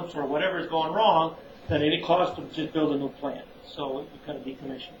pumps or whatever is going wrong than it costs to just build a new plant. So you kind of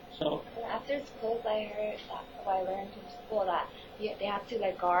decommission. So After it's closed, I heard that I learned in school that they have to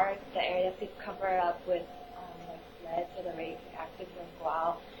like guard the area, to cover it up with like lead so the radioactive won't go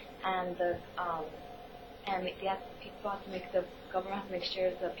out, and the people have to make the government has to make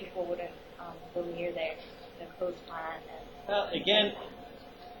sure that people wouldn't go near the closed plant. well, again,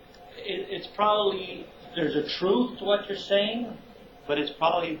 it's probably there's a truth to what you're saying, but it's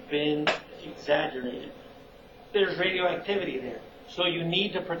probably been exaggerated. There's radioactivity there, so you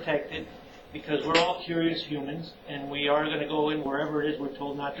need to protect it because we're all curious humans, and we are going to go in wherever it is we're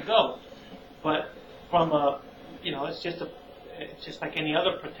told not to go. But from it's just like any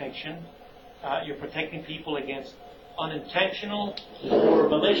other protection. You're protecting people against unintentional or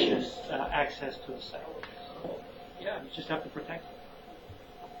malicious access to the site. So, yeah, you just have to protect it.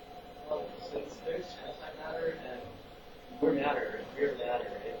 Well, since there's antimatter and we're matter, right?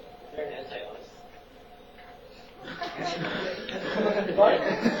 Is there an anti-us?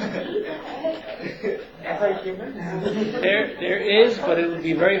 There is, but it would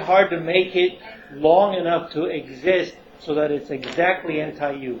be very hard to make it long enough to exist so that it's exactly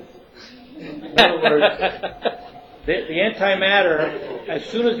anti-you. In other words, the antimatter, as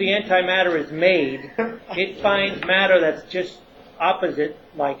soon as the antimatter is made, it finds matter that's just opposite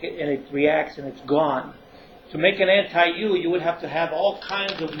like it, and it reacts and it's gone. To make an anti-you, you would have to have all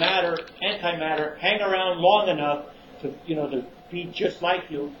kinds of matter, antimatter, hang around long enough to be just like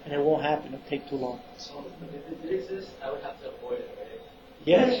you, and it won't happen. It'll take too long. So if it did exist, I would have to avoid it, right?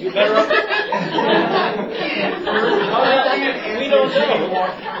 Yes, you better. We don't know.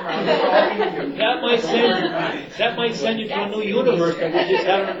 That might send you to a new universe that we just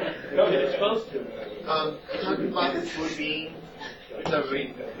haven't been exposed to. Talking about this would be the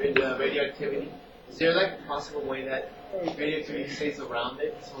radioactivity. Is there like a possible way that radioactivity stays around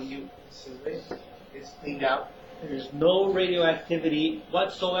it so when you consume it, it's cleaned out? There's no radioactivity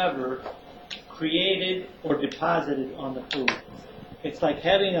whatsoever created or deposited on the food. It's like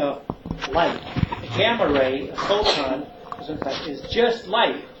having a light. A gamma ray, a photon, is just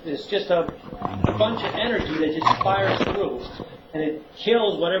light. It's just a bunch of energy that just fires through, and it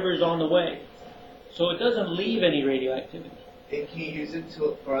kills whatever is on the way. So it doesn't leave any radioactivity. And can you use it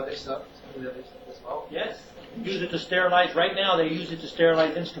for other stuff, as well? Yes. Use it to sterilize. Right now, they use it to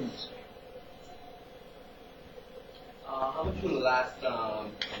sterilize instruments. How much will last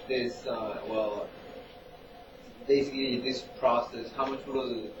basically this process? How much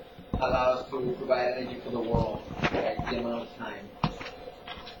will allow us to provide energy for the world? Like the amount of time?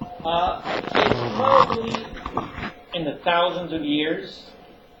 It's probably in the thousands of years.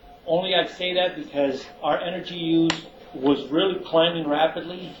 Only I'd say that because our energy use was really climbing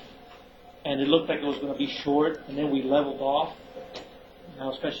rapidly, and it looked like it was going to be short, and then we leveled off. Now,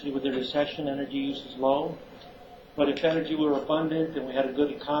 especially with the recession, energy use is low. But if energy were abundant and we had a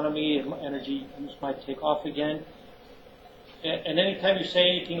good economy, energy use might take off again. And anytime you say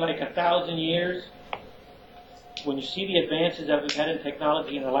anything like 1,000 years, when you see the advances that we've had in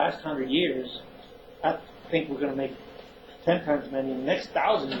technology in the last 100 years, I think we're going to make 10 times many in the next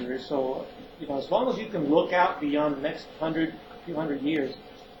 1,000 years. So, as long as you can look out beyond the next few hundred years,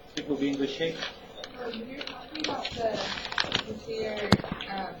 I think we'll be in good shape. You're talking about the nuclear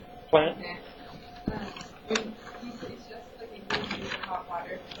Plant? It's just like a use of hot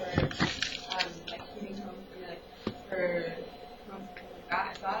water for like heating homes and for homes like that.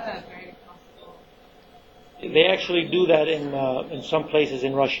 Is that a very possible? They actually do that in some places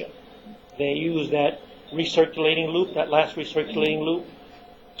in Russia. They use that recirculating loop, that last recirculating loop,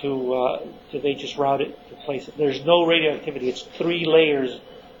 they just route it to places. There's no radioactivity. It's 3 layers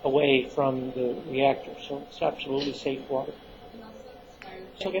away from the reactor, so it's absolutely safe water.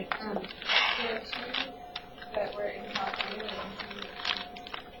 It's okay. The two that were in California.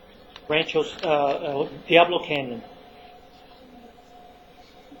 Ranchos, Diablo Canyon.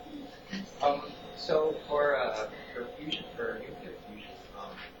 So for fusion, for nuclear fusion,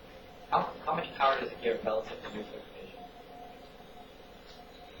 how much power does it give relative to nuclear fission?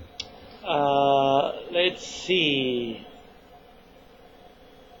 Let's see.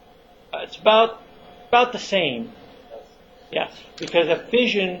 It's about the same. Yes, because a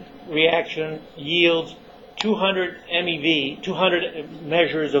fission reaction yields 200 MeV, 200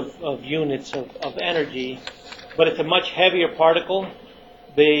 measures of units of energy, but it's a much heavier particle.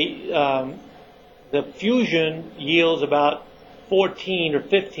 The fusion yields about 14 or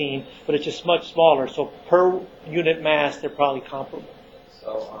 15, but it's just much smaller. So per unit mass, they're probably comparable.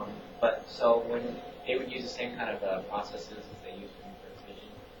 So when they would use the same kind of processes as they use for nuclear fission?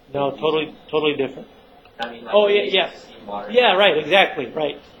 No, totally different. I mean, like steam, water. Yeah, right, exactly,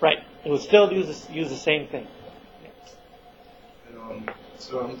 right. It would still use the same thing. And,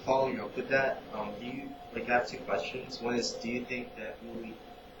 so I'm following up with that. Do you I have 2 questions. One is, do you think that will we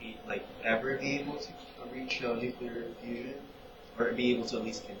ever be able to reach nuclear fusion, or be able to at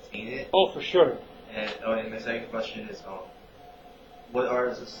least contain it? Oh, for sure. And my second question is, what are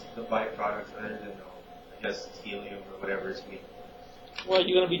the byproducts other than I guess helium or whatever it's being? Well,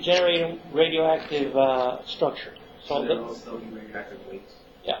 you're going to be generating radioactive structure. So there will still be radioactive waste?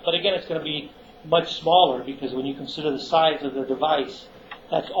 Yeah, but again, it's going to be much smaller because when you consider the size of the device,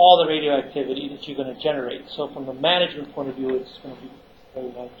 that's all the radioactivity that you're going to generate. So from the management point of view, it's going to be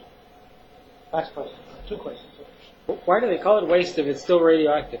very large. Last question. 2 questions. Why do they call it waste if it's still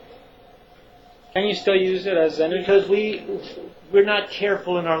radioactive? Can you still use it as energy? Because we're not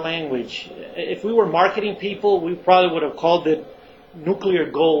careful in our language. If we were marketing people, we probably would have called it nuclear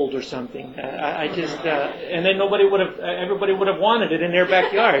gold or something. And then everybody would have wanted it in their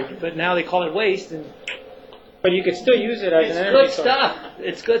backyard. But now they call it waste. But you could still use it as an energy source.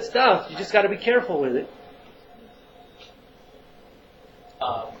 It's good stuff. You just got to be careful with it.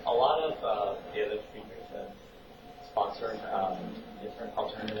 A lot of the other speakers have sponsored different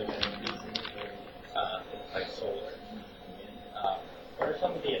alternative energies, things like solar. What are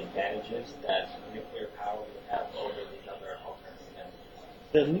some of the advantages that nuclear power would have over these other alternative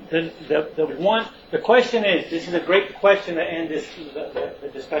energies? The question is, this is a great question to end the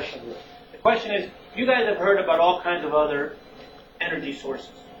discussion with. The question is, you guys have heard about all kinds of other energy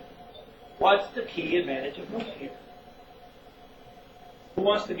sources. What's the key advantage of nuclear? Who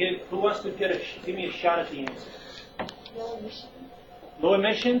wants to give me a shot at the answer? No emissions. No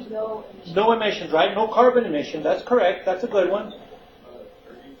emissions? No emissions. No emissions, right? No carbon emission. That's correct. That's a good one. 30%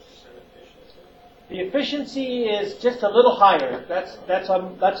 efficiency. The efficiency is just a little higher.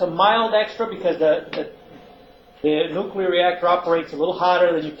 That's a mild extra because the nuclear reactor operates a little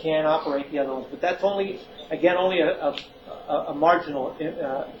hotter than you can operate the other ones. But that's only a marginal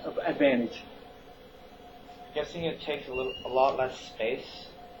advantage. I'm guessing it takes a lot less space.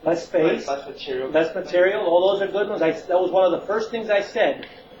 Less space. Less material. Less material. All those are good ones. That was one of the first things I said.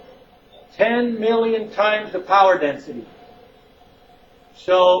 10 million times the power density.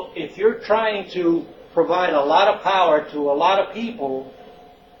 So if you're trying to provide a lot of power to a lot of people,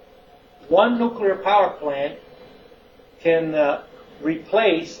 one nuclear power plant can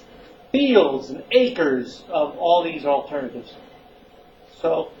replace fields and acres of all these alternatives.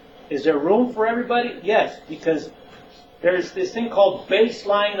 So is there room for everybody? Yes, because there's this thing called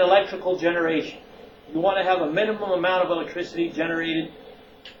baseline electrical generation. You want to have a minimum amount of electricity generated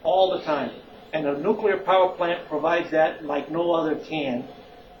all the time. And a nuclear power plant provides that like no other can.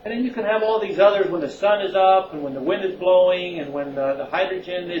 And then you can have all these others when the sun is up and when the wind is blowing and when the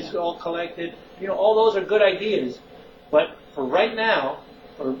hydrogen is all collected. All those are good ideas. But for right now,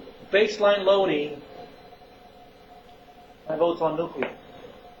 for baseline loading, my vote's on nuclear.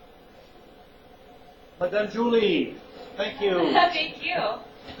 Madame Julie, thank you. Thank you. All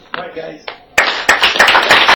right, guys.